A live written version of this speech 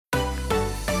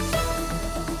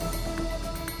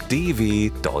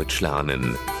DW Deutsch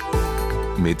lernen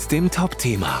mit dem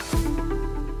Top-Thema.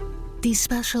 Die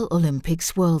Special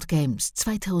Olympics World Games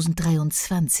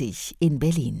 2023 in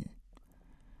Berlin.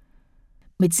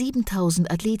 Mit 7.000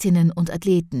 Athletinnen und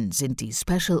Athleten sind die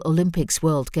Special Olympics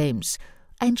World Games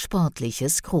ein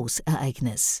sportliches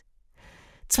Großereignis.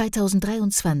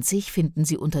 2023 finden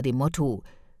sie unter dem Motto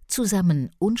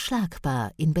 »Zusammen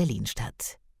unschlagbar« in Berlin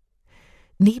statt.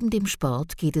 Neben dem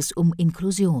Sport geht es um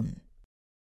Inklusion.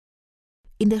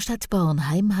 In der Stadt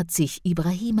Bornheim hat sich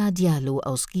Ibrahima Diallo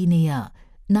aus Guinea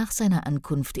nach seiner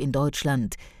Ankunft in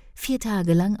Deutschland 4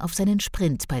 Tage lang auf seinen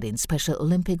Sprint bei den Special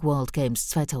Olympic World Games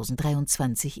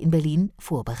 2023 in Berlin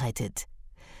vorbereitet.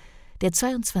 Der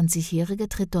 22-Jährige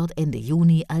tritt dort Ende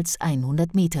Juni als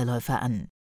 100-Meter-Läufer an.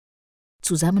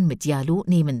 Zusammen mit Diallo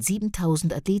nehmen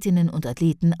 7.000 Athletinnen und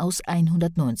Athleten aus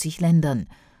 190 Ländern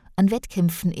an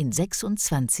Wettkämpfen in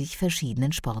 26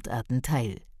 verschiedenen Sportarten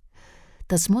teil.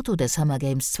 Das Motto des Summer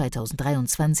Games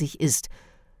 2023 ist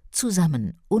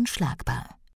 »Zusammen unschlagbar«.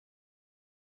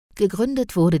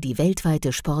 Gegründet wurde die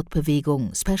weltweite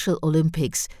Sportbewegung Special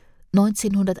Olympics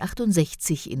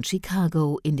 1968 in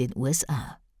Chicago in den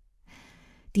USA.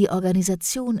 Die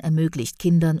Organisation ermöglicht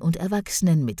Kindern und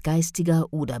Erwachsenen mit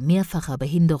geistiger oder mehrfacher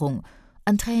Behinderung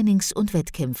an Trainings- und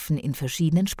Wettkämpfen in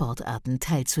verschiedenen Sportarten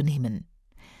teilzunehmen.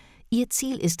 Ihr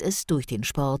Ziel ist es, durch den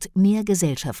Sport mehr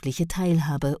gesellschaftliche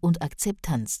Teilhabe und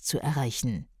Akzeptanz zu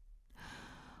erreichen.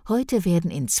 Heute werden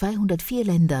in 204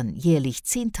 Ländern jährlich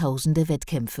Zehntausende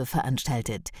Wettkämpfe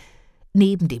veranstaltet.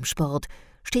 Neben dem Sport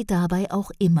steht dabei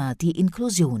auch immer die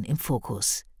Inklusion im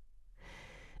Fokus.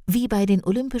 Wie bei den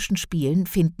Olympischen Spielen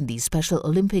finden die Special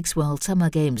Olympics World Summer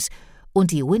Games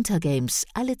und die Winter Games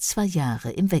alle 2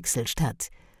 Jahre im Wechsel statt.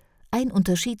 Ein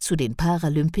Unterschied zu den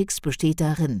Paralympics besteht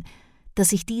darin,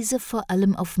 dass sich diese vor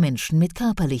allem auf Menschen mit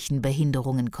körperlichen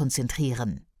Behinderungen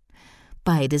konzentrieren.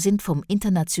 Beide sind vom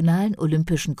Internationalen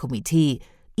Olympischen Komitee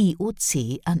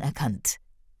IOC anerkannt.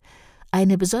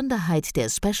 Eine Besonderheit der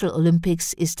Special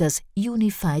Olympics ist das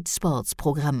Unified Sports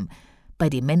Programm, bei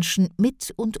dem Menschen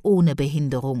mit und ohne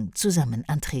Behinderung zusammen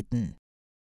antreten.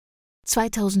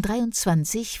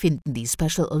 2023 finden die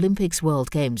Special Olympics World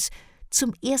Games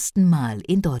zum ersten Mal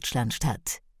in Deutschland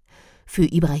statt. Für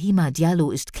Ibrahima Diallo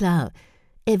ist klar,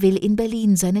 er will in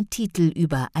Berlin seinen Titel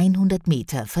über 100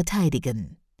 Meter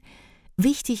verteidigen.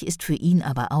 Wichtig ist für ihn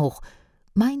aber auch,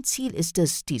 mein Ziel ist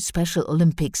es, die Special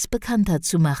Olympics bekannter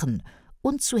zu machen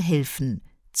und zu helfen,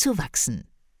 zu wachsen.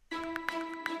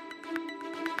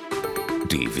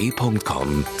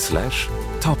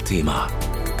 dw.com/Topthema